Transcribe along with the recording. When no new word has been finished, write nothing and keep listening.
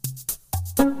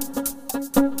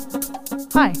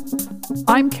Hi,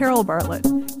 I'm Carol Bartlett,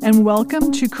 and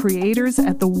welcome to Creators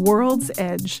at the World's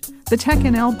Edge, the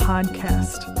TechNL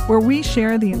podcast, where we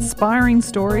share the inspiring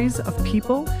stories of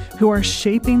people who are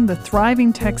shaping the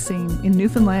thriving tech scene in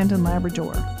Newfoundland and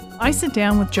Labrador. I sit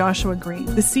down with Joshua Green,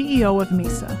 the CEO of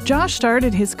Mesa. Josh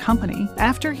started his company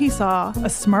after he saw a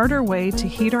smarter way to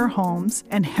heat our homes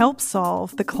and help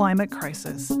solve the climate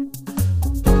crisis.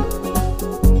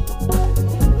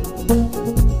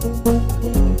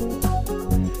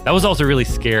 That was also really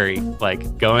scary,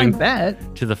 like going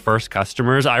to the first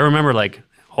customers. I remember like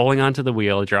holding onto the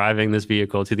wheel, driving this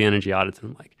vehicle to the energy audits, and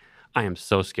I'm like, I am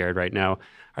so scared right now.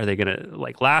 Are they gonna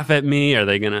like laugh at me? Are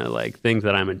they gonna like think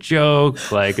that I'm a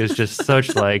joke? Like it's just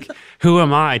such like, who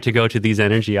am I to go to these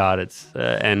energy audits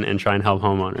and try and help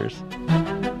homeowners?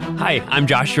 Hi, I'm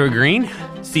Joshua Green,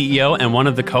 CEO and one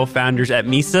of the co-founders at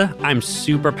Mesa. I'm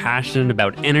super passionate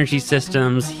about energy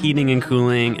systems, heating and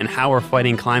cooling, and how we're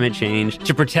fighting climate change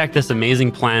to protect this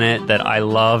amazing planet that I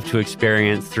love to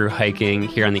experience through hiking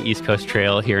here on the East Coast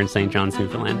Trail here in St. John's,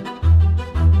 Newfoundland.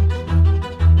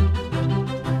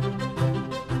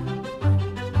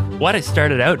 What I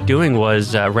started out doing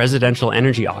was residential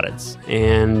energy audits.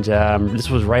 And this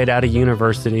was right out of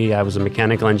university. I was a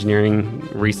mechanical engineering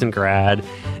recent grad,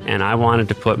 and I wanted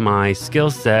to put my skill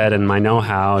set and my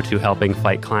know-how to helping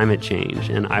fight climate change.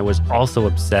 And I was also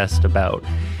obsessed about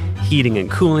heating and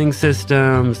cooling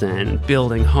systems and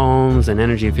building homes and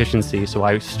energy efficiency. So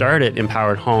I started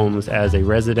Empowered Homes as a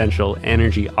residential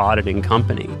energy auditing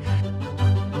company.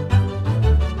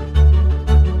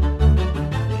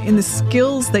 In the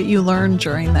skills that you learned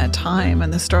during that time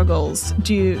and the struggles,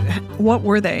 what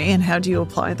were they and how do you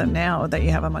apply them now that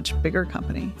you have a much bigger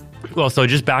company? Well, so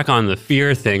just back on the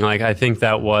fear thing, like I think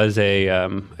that was a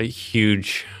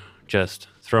huge, just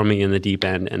throw me in the deep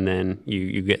end and then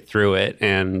you get through it.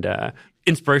 And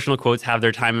inspirational quotes have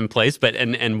their time and place, but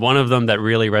and one of them that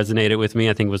really resonated with me,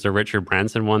 I think, was the Richard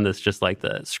Branson one that's just like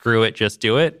the screw it, just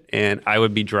do it. And I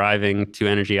would be driving to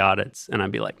energy audits and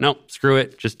I'd be like, nope, screw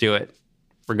it, just do it.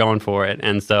 We're going for it.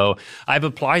 And so I've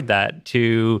applied that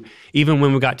to even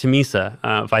when we got to Mesa.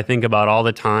 If I think about all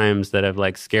the times that have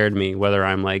like scared me, whether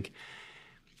I'm like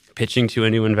pitching to a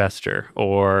new investor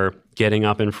or getting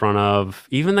up in front of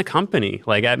even the company,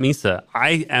 like at Mesa,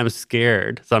 I am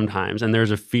scared sometimes. And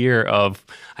there's a fear of,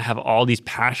 I have all these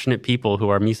passionate people who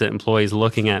are Mesa employees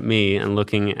looking at me and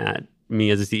looking at me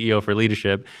as a CEO for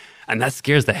leadership. And that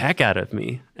scares the heck out of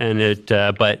me. And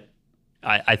but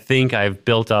I think I've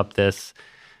built up this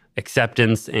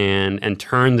acceptance and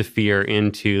turn the fear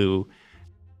into,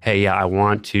 hey, yeah, I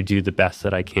want to do the best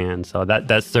that I can. So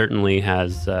that certainly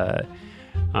has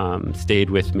stayed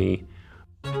with me.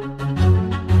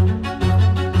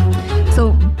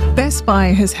 So Best Buy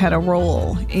has had a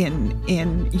role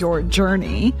in your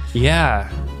journey. Yeah.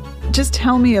 Just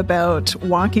tell me about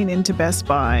walking into Best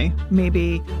Buy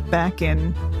maybe back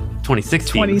in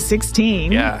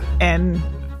 2016. Yeah. And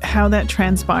how that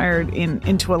transpired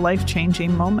into a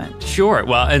life-changing moment. Sure.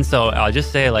 Well, and so I'll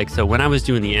just say, like, so when I was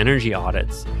doing the energy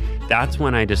audits, that's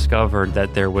when I discovered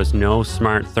that there was no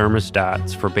smart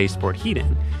thermostats for baseboard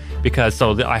heating. Because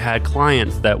I had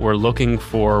clients that were looking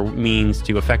for means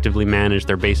to effectively manage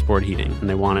their baseboard heating, and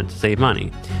they wanted to save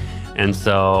money. And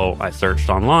so I searched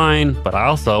online, but I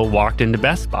also walked into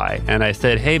Best Buy, and I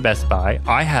said, hey, Best Buy,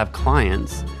 I have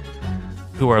clients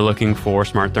who are looking for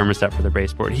smart thermostat for their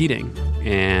baseboard heating.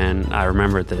 And I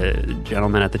remember the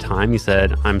gentleman at the time, he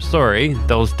said, I'm sorry,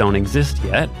 those don't exist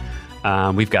yet.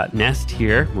 We've got Nest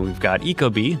here, we've got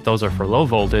Ecobee, those are for low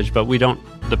voltage, but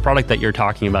the product that you're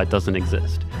talking about doesn't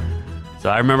exist.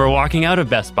 So I remember walking out of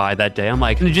Best Buy that day, I'm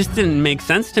like, it just didn't make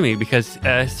sense to me because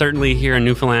certainly here in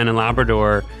Newfoundland and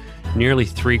Labrador, nearly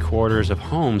 3/4 of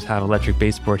homes have electric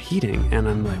baseboard heating. And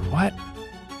I'm like, what?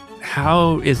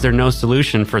 How is there no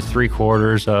solution for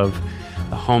 3/4 of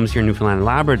the homes here in Newfoundland and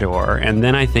Labrador? And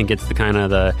then I think it's the kind of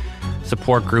the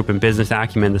support group and business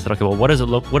acumen that said, okay, well, what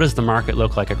does the market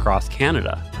look like across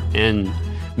Canada? And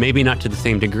maybe not to the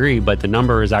same degree, but the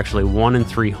number is actually 1 in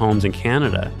 3 homes in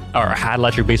Canada had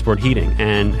electric baseboard heating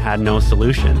and had no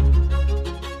solution.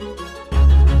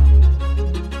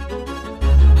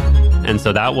 And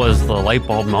so that was the light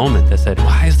bulb moment that said,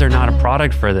 why is there not a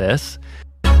product for this?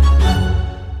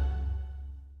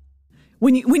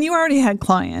 When you already had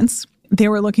clients, they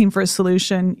were looking for a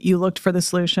solution, you looked for the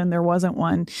solution, there wasn't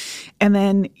one, and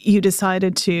then you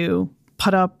decided to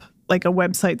put up like a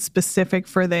website specific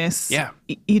for this. Yeah.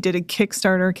 You did a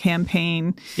Kickstarter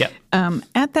campaign. Yeah.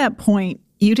 At that point,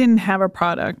 you didn't have a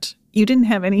product. You didn't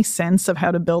have any sense of how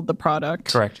to build the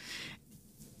product. Correct.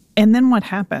 And then what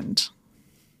happened?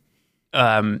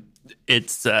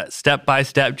 it's step by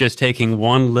step, just taking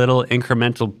one little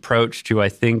incremental approach to, I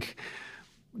think,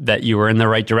 that you were in the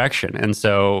right direction. And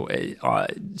so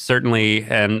certainly,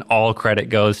 and all credit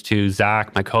goes to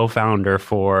Zach, my co-founder,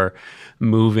 for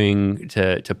moving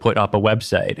to put up a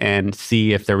website and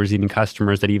see if there was even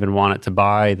customers that even wanted to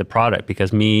buy the product.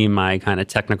 Because me, my kind of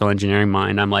technical engineering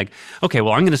mind, I'm like, okay,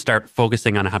 well, I'm going to start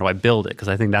focusing on how do I build it, because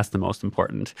I think that's the most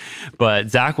important.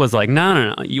 But Zach was like,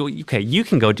 no, you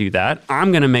can go do that.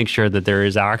 I'm going to make sure that there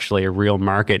is actually a real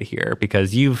market here,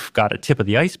 because you've got a tip of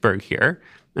the iceberg here.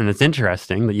 And it's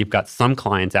interesting that you've got some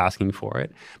clients asking for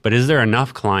it, but is there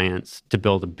enough clients to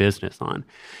build a business on?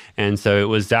 And so it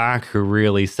was Zach who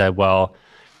really said, well,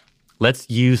 let's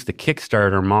use the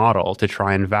Kickstarter model to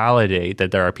try and validate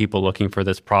that there are people looking for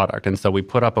this product. And so we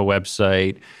put up a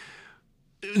website.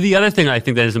 The other thing I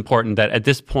think that is important, that at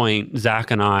this point,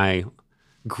 Zach and I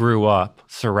grew up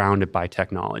surrounded by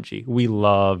technology. We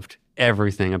loved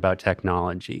everything about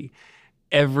technology.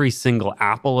 Every single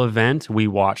Apple event, we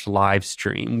watched live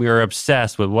stream. We were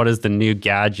obsessed with what is the new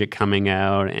gadget coming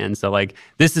out. And so like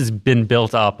this has been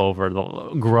built up over the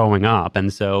growing up.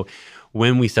 And so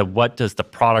when we said, what does the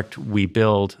product we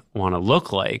build want to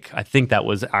look like? I think that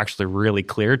was actually really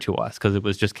clear to us, because it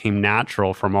was just came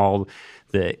natural from all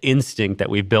the instinct that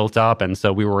we built up. And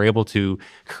so we were able to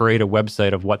create a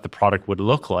website of what the product would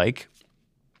look like.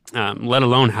 Let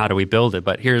alone how do we build it,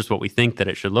 but here's what we think that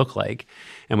it should look like.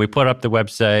 And we put up the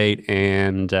website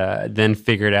and then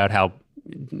figured out how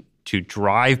to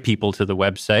drive people to the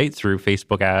website through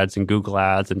Facebook ads and Google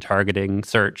ads and targeting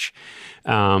search.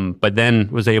 But then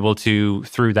was able to,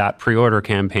 through that pre-order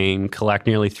campaign, collect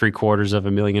nearly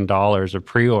 $750,000 of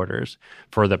pre-orders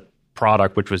for the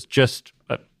product, which was just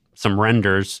some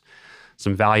renders,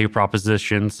 some value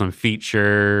propositions, some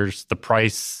features, the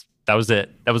price. That was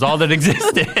it. That was all that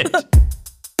existed.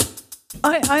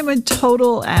 I'm a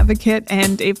total advocate,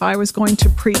 and if I was going to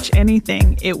preach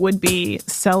anything, it would be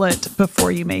sell it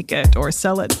before you make it, or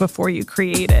sell it before you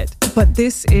create it. But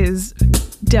this is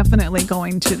definitely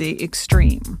going to the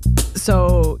extreme.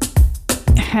 So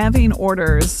having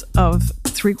orders of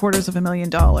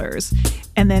 $750,000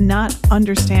 and then not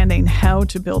understanding how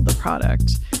to build the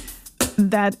product,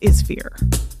 that is fear.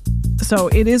 So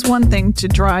it is one thing to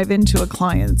drive into a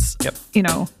client's,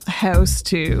 house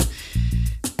to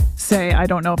say, I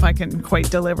don't know if I can quite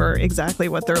deliver exactly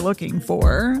what they're looking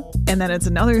for. And then it's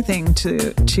another thing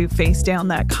to face down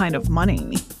that kind of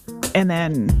money. And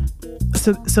then,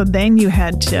 so then you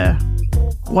had to,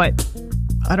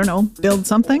 build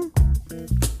something?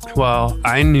 Well,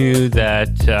 I knew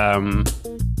that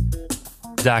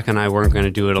Zach and I weren't going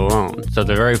to do it alone. So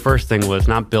the very first thing was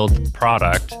not build the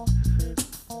product,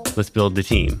 let's build the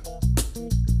team.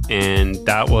 And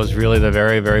that was really the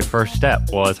very, very first step,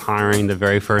 was hiring the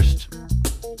very first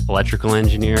electrical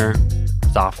engineer,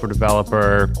 software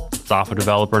developer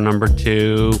number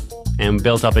 2, and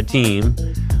built up a team.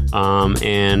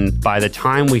 And by the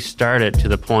time we started to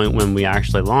the point when we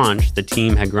actually launched, the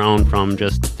team had grown from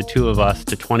just the 2 of us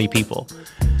to 20 people.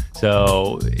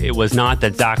 So it was not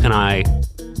that Zach and I,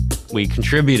 we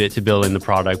contributed to building the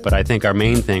product, but I think our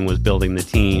main thing was building the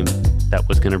team that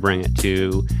was going to bring it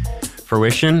to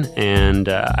fruition. And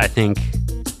I think,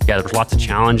 there's lots of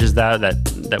challenges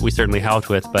that we certainly helped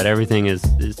with, but everything is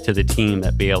to the team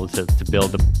that be able to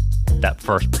build that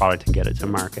first product and get it to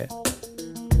market.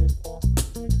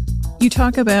 You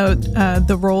talk about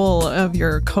the role of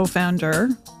your co-founder,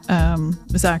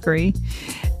 Zachary.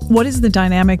 What is the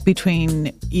dynamic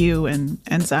between you and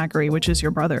Zachary, which is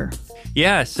your brother?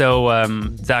 Yeah, so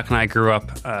Zach and I grew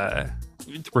up,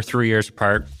 we're 3 years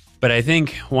apart. But I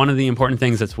think one of the important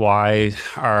things that's why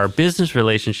our business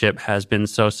relationship has been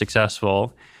so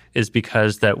successful is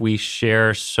because that we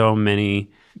share so many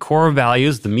core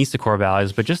values, the MISA core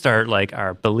values, but just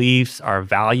our beliefs, our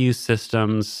value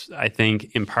systems, I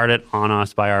think imparted on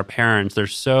us by our parents. They're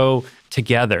so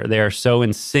together. They are so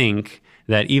in sync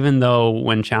that even though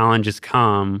when challenges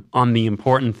come on the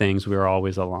important things, we're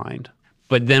always aligned.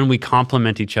 But then we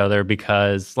complement each other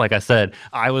because, like I said,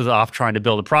 I was off trying to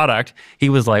build a product. He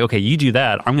was like, okay, you do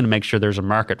that. I'm going to make sure there's a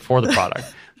market for the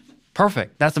product.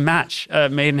 Perfect. That's a match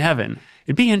made in heaven.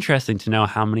 It'd be interesting to know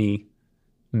how many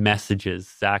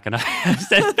messages Zach and I have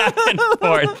sent back and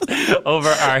forth over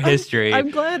our history.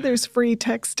 I'm glad there's free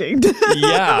texting.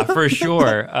 Yeah, for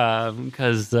sure.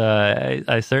 Because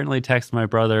I certainly text my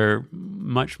brother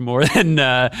much more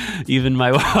than even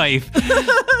my wife.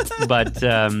 But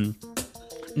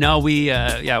no,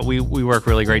 we work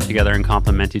really great together and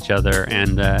complement each other,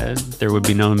 and there would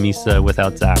be no MISA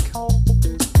without Zach.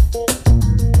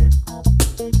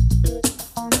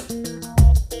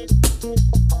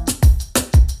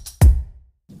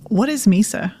 What is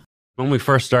Misa? When we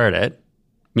first started,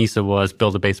 Misa was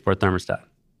build a baseboard thermostat.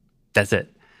 That's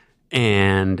it.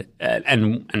 And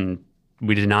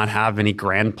we did not have any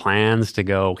grand plans to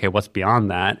go, okay, what's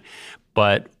beyond that?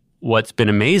 But what's been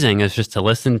amazing is just to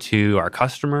listen to our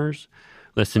customers,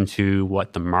 listen to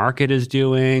what the market is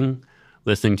doing,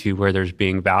 listening to where there's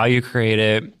being value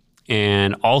created.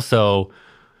 And also,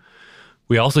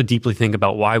 we also deeply think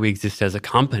about why we exist as a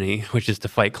company, which is to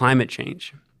fight climate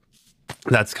change.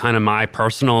 That's kind of my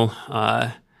personal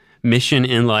mission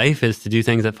in life, is to do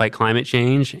things that fight climate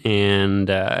change. And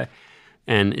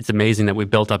it's amazing that we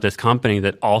built up this company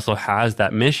that also has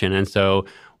that mission. And so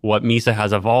what Misa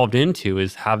has evolved into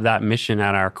is have that mission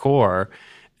at our core.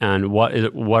 And what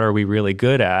are we really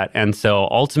good at? And so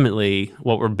ultimately,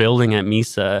 what we're building at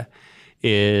Misa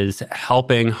is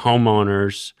helping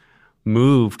homeowners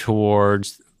move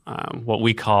towards what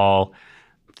we call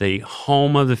the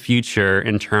home of the future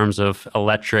in terms of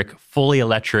fully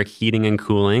electric heating and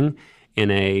cooling in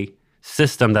a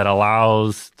system that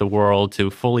allows the world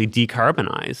to fully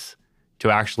decarbonize,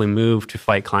 to actually move to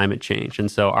fight climate change.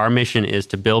 And so our mission is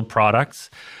to build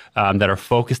products that are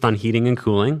focused on heating and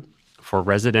cooling for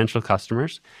residential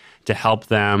customers, to help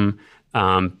them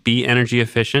be energy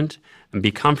efficient and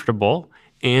be comfortable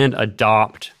and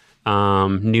adopt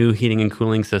new heating and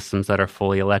cooling systems that are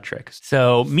fully electric.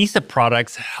 So Misa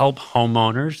products help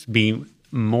homeowners be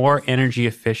more energy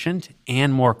efficient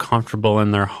and more comfortable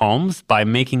in their homes by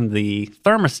making the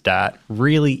thermostat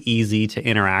really easy to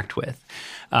interact with.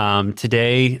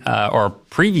 Today, or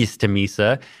previous to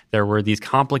Misa, there were these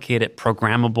complicated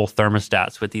programmable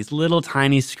thermostats with these little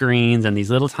tiny screens and these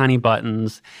little tiny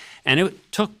buttons. And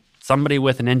it took somebody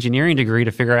with an engineering degree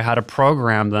to figure out how to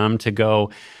program them to go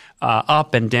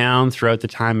up and down throughout the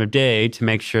time of day to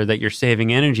make sure that you're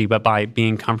saving energy, but by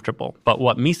being comfortable. But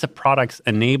what Misa products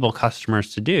enable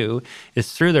customers to do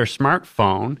is through their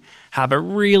smartphone, have a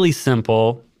really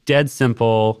simple, dead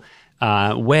simple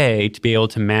way to be able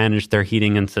to manage their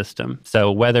heating and system.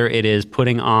 So whether it is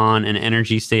putting on an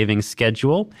energy saving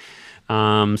schedule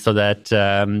so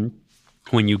that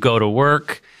when you go to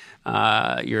work,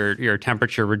 your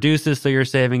temperature reduces, so you're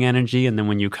saving energy. And then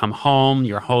when you come home,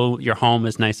 your home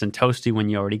is nice and toasty when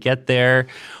you already get there.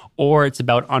 Or it's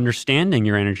about understanding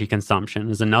your energy consumption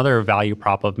is another value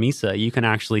prop of Misa. You can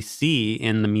actually see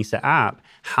in the Misa app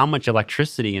how much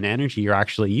electricity and energy you're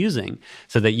actually using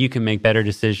so that you can make better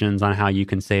decisions on how you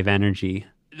can save energy.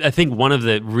 I think one of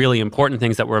the really important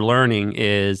things that we're learning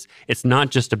is it's not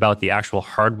just about the actual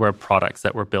hardware products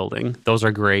that we're building. Those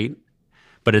are great.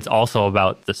 But it's also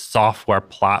about the software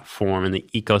platform and the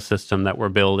ecosystem that we're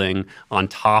building on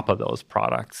top of those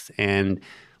products. And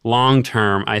long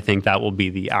term, I think that will be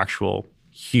the actual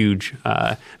huge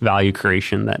value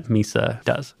creation that Misa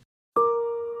does.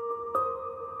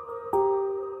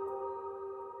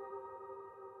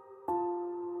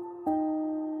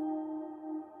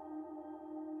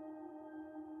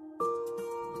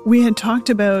 We had talked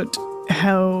about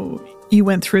how you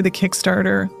went through the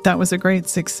Kickstarter. That was a great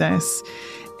success.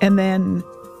 And then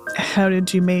how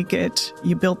did you make it?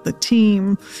 You built the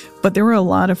team, but there were a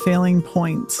lot of failing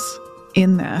points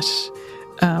in that.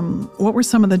 What were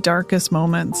some of the darkest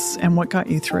moments and what got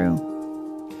you through?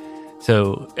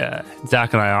 So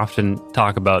Zach and I often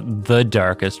talk about the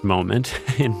darkest moment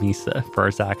in Misa, for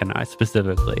Zach and I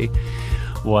specifically,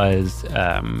 was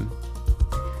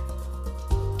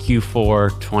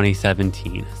Q4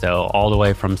 2017. So all the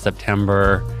way from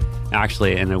September,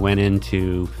 actually, and it went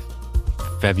into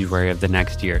February of the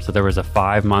next year. So there was a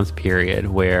 5-month period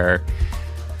where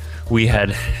we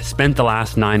had spent the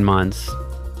last 9 months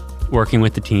working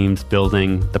with the teams,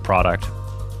 building the product.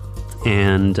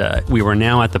 And we were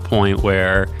now at the point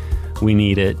where we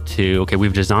needed to, okay,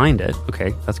 we've designed it.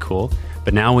 Okay, that's cool.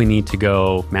 But now we need to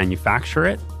go manufacture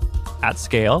it at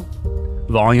scale,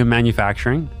 volume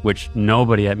manufacturing, which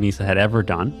nobody at Misa had ever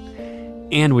done.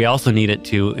 And we also needed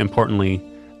to, importantly,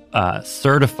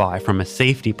 certify from a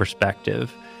safety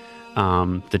perspective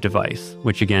the device,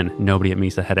 which again, nobody at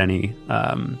Misa had any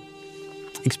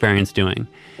experience doing.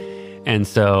 And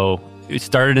so it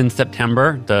started in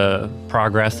September, the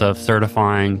progress of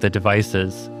certifying the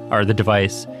devices, or the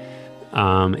device,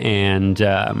 and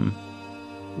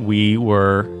we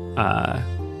were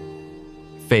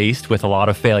faced with a lot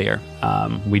of failure.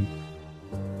 We'd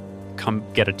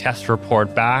get a test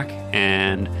report back,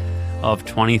 and of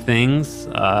 20 things,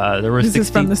 there were 16. This is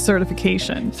from the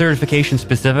certification. Certification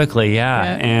specifically,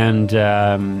 yeah. And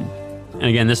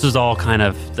again, this is all kind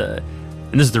of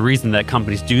and this is the reason that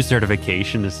companies do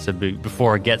certification, is to be,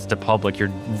 before it gets to public,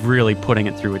 you're really putting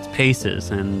it through its paces.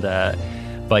 And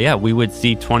but yeah, we would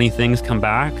see 20 things come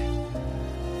back,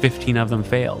 15 of them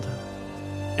failed.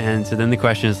 And so then the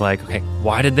question is like, okay,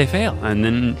 why did they fail? And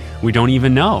then we don't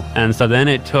even know. And so then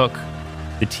it took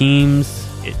the teams,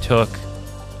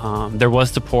 there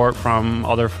was support from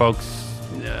other folks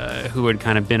who had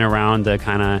kind of been around the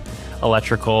kind of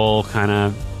electrical kind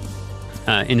of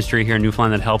industry here in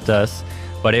Newfoundland that helped us.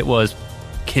 But it was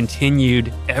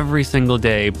continued every single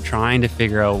day trying to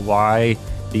figure out why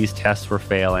these tests were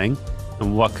failing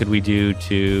and what could we do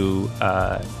to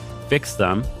fix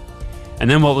them. And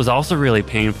then what was also really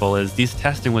painful is these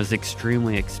testing was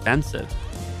extremely expensive.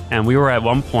 And we were at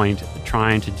one point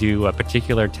trying to do a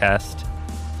particular test,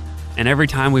 and every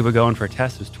time we would go in for a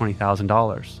test, it was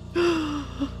 $20,000.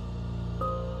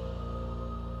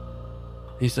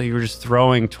 So you were just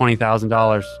throwing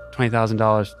 $20,000,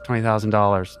 $20,000,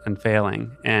 $20,000 and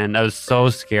failing. And that was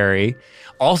so scary.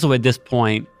 Also at this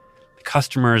point, the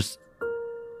customers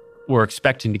were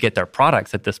expecting to get their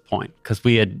products at this point because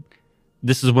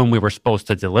this is when we were supposed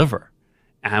to deliver,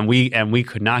 and we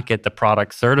could not get the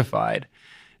product certified.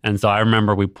 And so I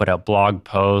remember we put out blog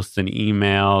posts and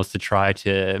emails to try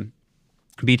to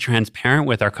be transparent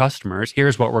with our customers.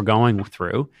 Here's what we're going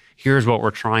through. Here's what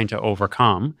we're trying to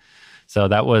overcome. So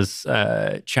that was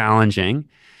challenging.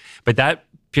 But that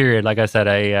period, like I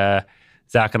said,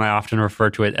 Zach and I often refer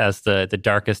to it as the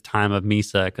darkest time of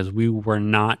Misa because we were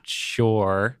not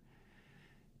sure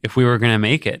if we were going to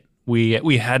make it.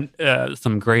 We had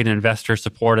some great investor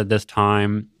support at this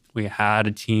time. We had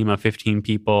a team of 15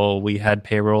 people. We had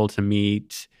payroll to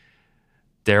meet.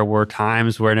 There were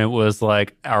times when it was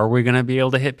like, are we going to be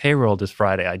able to hit payroll this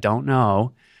Friday? I don't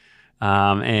know.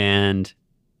 And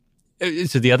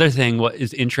so the other thing what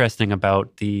is interesting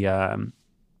about the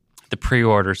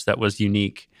pre-orders that was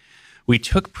unique, we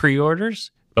took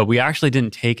pre-orders, but we actually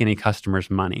didn't take any customers'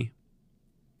 money.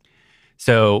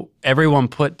 So everyone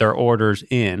put their orders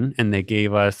in and they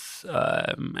gave us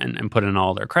and put in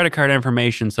all their credit card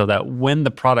information so that when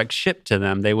the product shipped to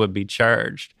them, they would be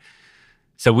charged.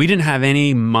 So we didn't have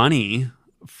any money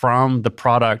from the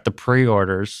product, the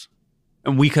pre-orders,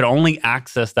 and we could only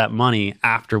access that money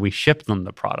after we shipped them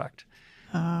the product.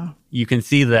 You can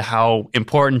see how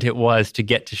important it was to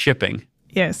get to shipping.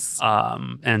 Yes.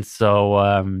 And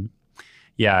so,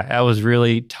 that was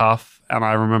really tough. And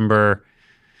I remember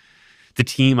the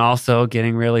team also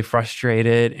getting really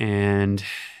frustrated and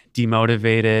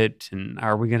demotivated. And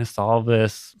are we going to solve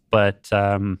this? But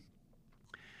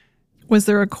was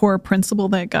there a core principle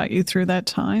that got you through that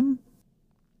time?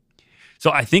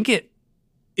 So I think it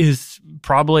is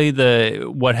probably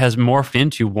what has morphed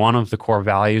into one of the core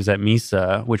values at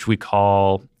Misa, which we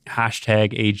call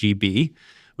 #AGB,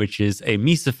 which is a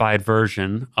Misa-fied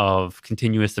version of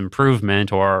continuous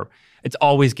improvement, or it's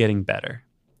always getting better.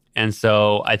 And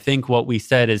so I think what we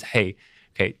said is, hey,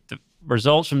 okay, the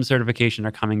results from certification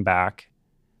are coming back,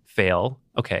 fail.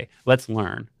 Okay, let's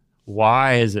learn.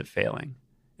 Why is it failing?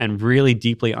 And really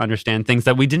deeply understand things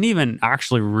that we didn't even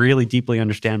actually really deeply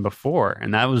understand before.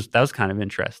 And that was kind of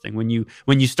interesting. When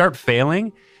you start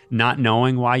failing, not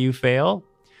knowing why you fail,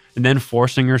 and then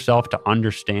forcing yourself to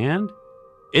understand,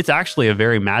 it's actually a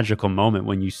very magical moment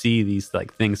when you see these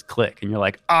like things click and you're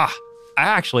like, I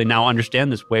actually now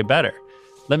understand this way better.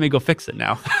 Let me go fix it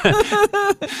now.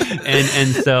 and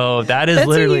so that's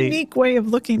literally a unique way of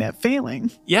looking at failing.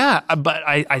 Yeah, but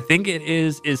I think it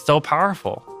is so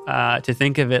powerful to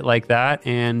think of it like that.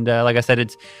 And like I said,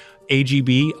 it's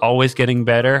AGB, always getting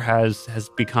better, has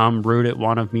become rooted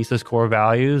one of Misa's core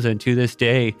values. And to this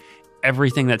day,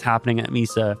 everything that's happening at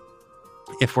Misa,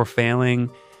 if we're failing,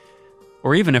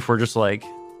 or even if we're just like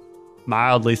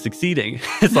mildly succeeding,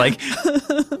 it's like,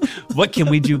 what can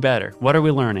we do better? What are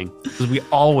we learning? Because we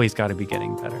always got to be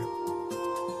getting better.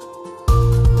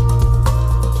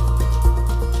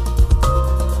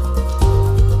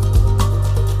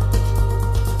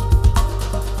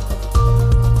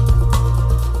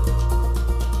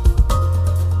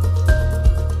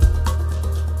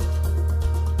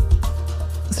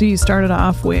 So you started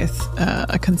off with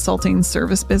a consulting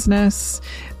service business,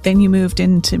 then you moved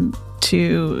into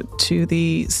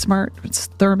the smart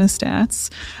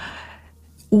thermostats.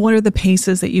 What are the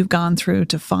paces that you've gone through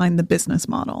to find the business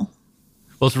model?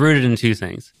 Well, it's rooted in two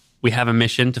things. We have a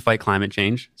mission to fight climate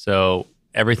change. So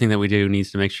everything that we do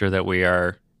needs to make sure that we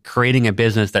are creating a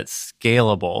business that's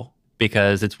scalable,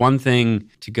 because it's one thing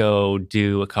to go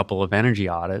do a couple of energy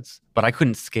audits, but I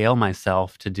couldn't scale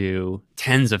myself to do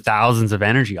tens of thousands of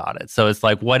energy audits. So it's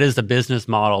like, what is the business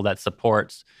model that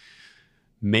supports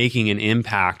making an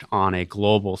impact on a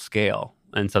global scale?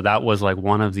 And so that was like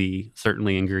one of the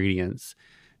certainly ingredients.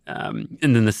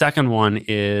 And then the second one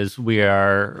is we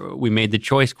made the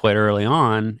choice quite early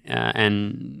on,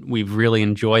 and we've really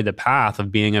enjoyed the path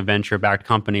of being a venture-backed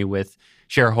company with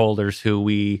shareholders who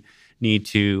we need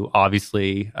to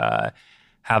obviously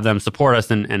have them support us,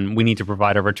 and we need to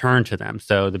provide a return to them.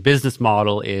 So the business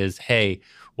model is, hey,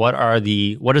 what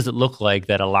does it look like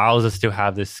that allows us to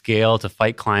have this scale to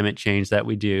fight climate change that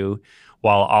we do,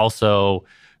 while also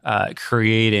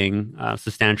creating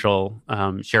substantial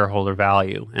shareholder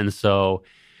value. And so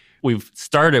we've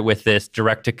started with this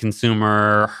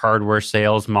direct-to-consumer hardware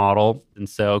sales model. And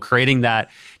so creating that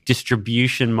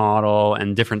distribution model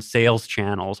and different sales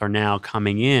channels are now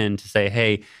coming in to say,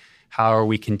 hey, how are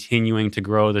we continuing to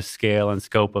grow the scale and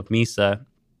scope of Misa?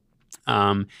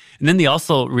 And then the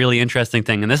also really interesting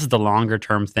thing, and this is the longer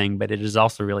term thing, but it is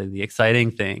also really the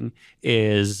exciting thing,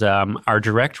 is our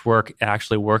direct work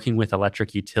actually working with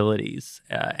electric utilities.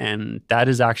 And that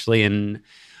is actually in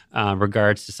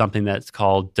regards to something that's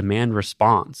called demand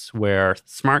response, where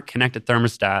smart connected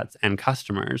thermostats and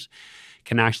customers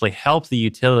can actually help the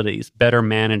utilities better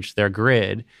manage their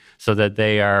grid so that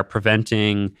they are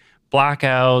preventing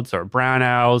blackouts or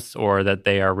brownouts, or that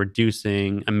they are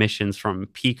reducing emissions from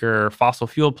peaker fossil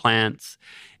fuel plants.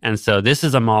 And so this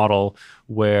is a model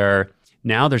where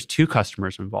now there's two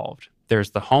customers involved.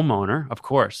 There's the homeowner, of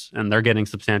course, and they're getting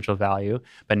substantial value.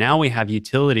 But now we have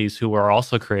utilities who are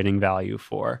also creating value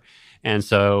for. And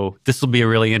so this will be a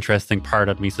really interesting part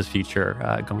of Misa's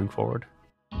future going forward.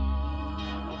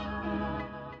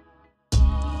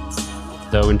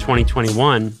 So in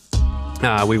 2021,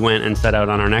 we went and set out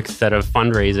on our next set of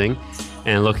fundraising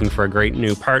and looking for great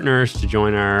new partners to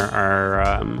join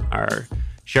our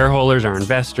shareholders, our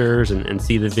investors, and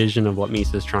see the vision of what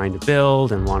Misa is trying to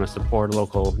build and want to support a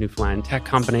local Newfoundland tech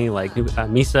company like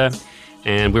Misa.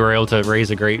 And we were able to raise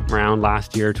a great round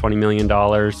last year, $20 million,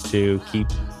 to keep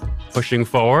pushing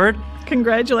forward.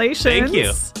 Congratulations. Thank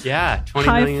you. Yeah, $20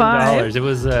 million. Five. It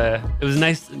was a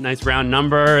nice round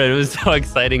number. It was so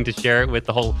exciting to share it with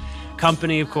the whole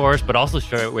company, of course, but also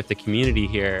share it with the community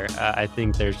here. I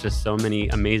think there's just so many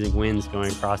amazing wins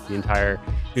going across the entire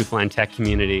Newfoundland tech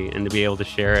community, and to be able to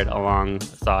share it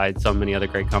alongside so many other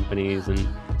great companies and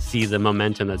see the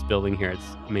momentum that's building here, it's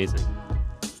amazing.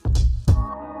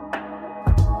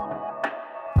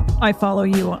 I follow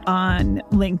you on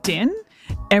LinkedIn.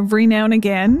 Every now and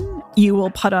again, you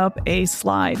will put up a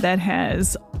slide that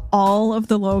has all of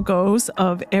the logos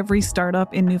of every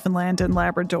startup in Newfoundland and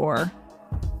Labrador.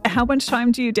 How much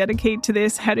time do you dedicate to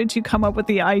this? How did you come up with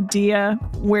the idea?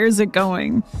 Where's it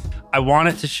going? I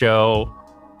wanted to show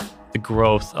the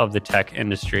growth of the tech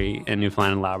industry in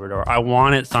Newfoundland and Labrador. I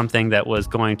wanted something that was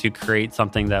going to create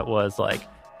something that was like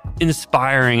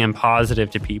inspiring and positive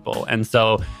to people. And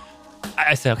so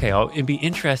I said, okay, it'd be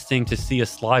interesting to see a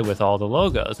slide with all the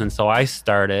logos. And so I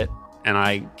started and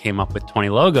I came up with 20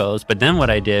 logos. But then what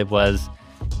I did was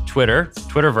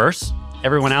Twitterverse,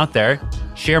 everyone out there,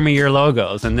 share me your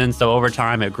logos. And then so over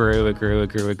time it grew.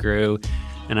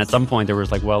 And at some point there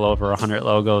was like well over 100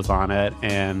 logos on it.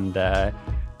 And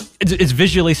it's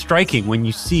visually striking when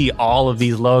you see all of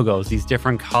these logos, these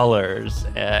different colors.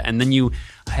 And then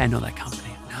I know that company.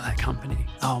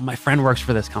 Oh, my friend works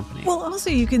for this company. Well,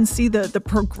 also you can see the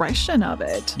progression of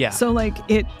it. Yeah. So like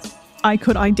I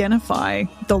could identify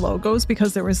the logos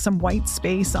because there was some white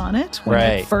space on it when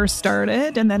it first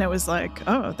started. And then it was like,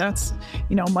 oh, that's,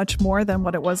 much more than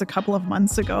what it was a couple of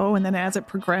months ago. And then as it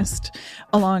progressed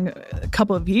along a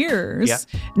couple of years,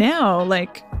 now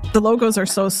like the logos are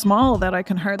so small that I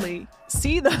can hardly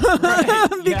see them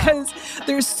because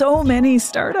there's so many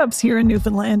startups here in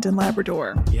Newfoundland and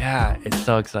Labrador. Yeah, it's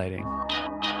so exciting.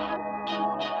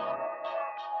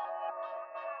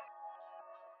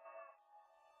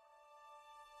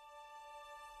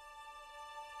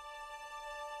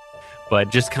 But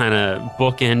just kind of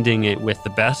bookending it with the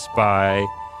Best Buy,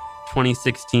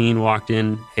 2016 walked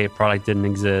in, hey, product didn't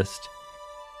exist.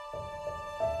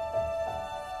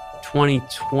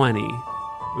 2020,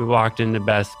 we walked into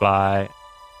Best Buy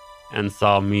and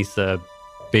saw Misa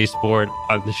baseboard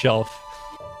on the shelf.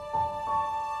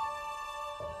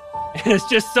 And it's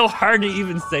just so hard to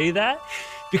even say that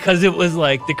because it was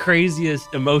like the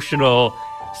craziest emotional,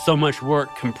 so much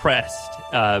work compressed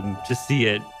to see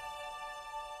it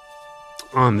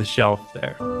on the shelf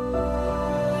there.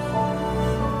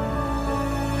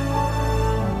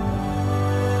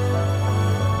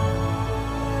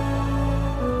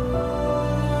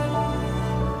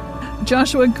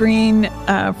 Joshua Green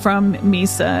from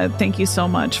Misa, thank you so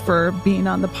much for being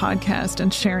on the podcast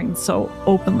and sharing so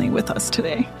openly with us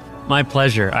today. My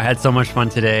pleasure. I had so much fun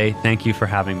today. Thank you for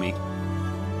having me.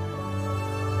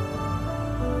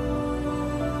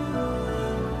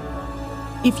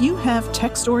 If you have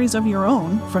tech stories of your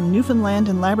own from Newfoundland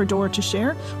and Labrador to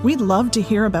share, we'd love to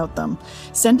hear about them.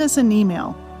 Send us an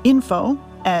email,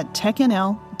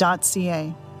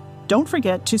 info@technl.ca. Don't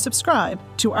forget to subscribe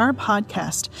to our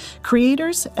podcast,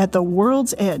 Creators at the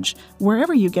World's Edge,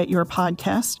 wherever you get your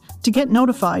podcast, to get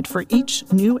notified for each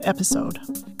new episode.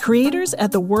 Creators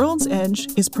at the World's Edge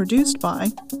is produced by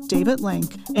David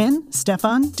Lenk and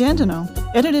Stefan Dandino,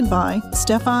 edited by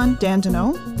Stefan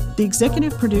Dandino. The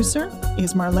executive producer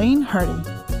is Marlene Hardy.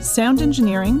 Sound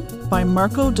engineering by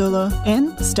Marco Dulla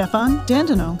and Stefan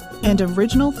Dandino. And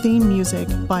original theme music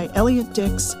by Elliot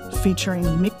Dix featuring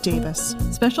Mick Davis.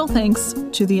 Special thanks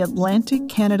to the Atlantic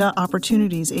Canada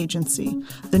Opportunities Agency,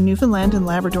 the Newfoundland and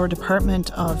Labrador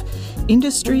Department of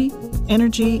Industry,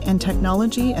 Energy and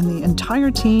Technology, and the entire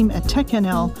team at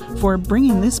TechNL for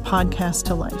bringing this podcast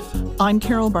to life. I'm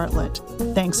Carol Bartlett.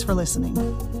 Thanks for listening.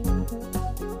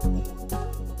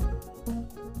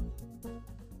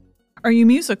 Are you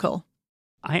musical?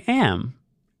 I am.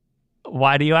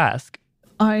 Why do you ask?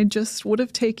 I just would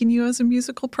have taken you as a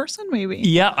musical person, maybe.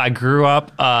 Yeah, I grew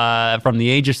up from the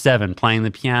age of 7 playing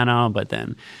the piano, but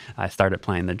then I started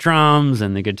playing the drums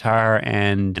and the guitar,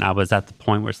 and I was at the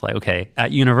point where it's like, okay,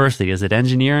 at university, is it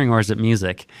engineering or is it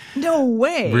music? No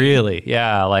way. Really?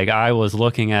 Yeah, like I was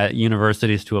looking at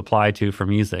universities to apply to for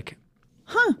music.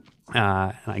 Huh.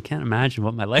 And I can't imagine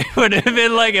what my life would have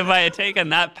been like if I had taken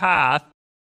that path.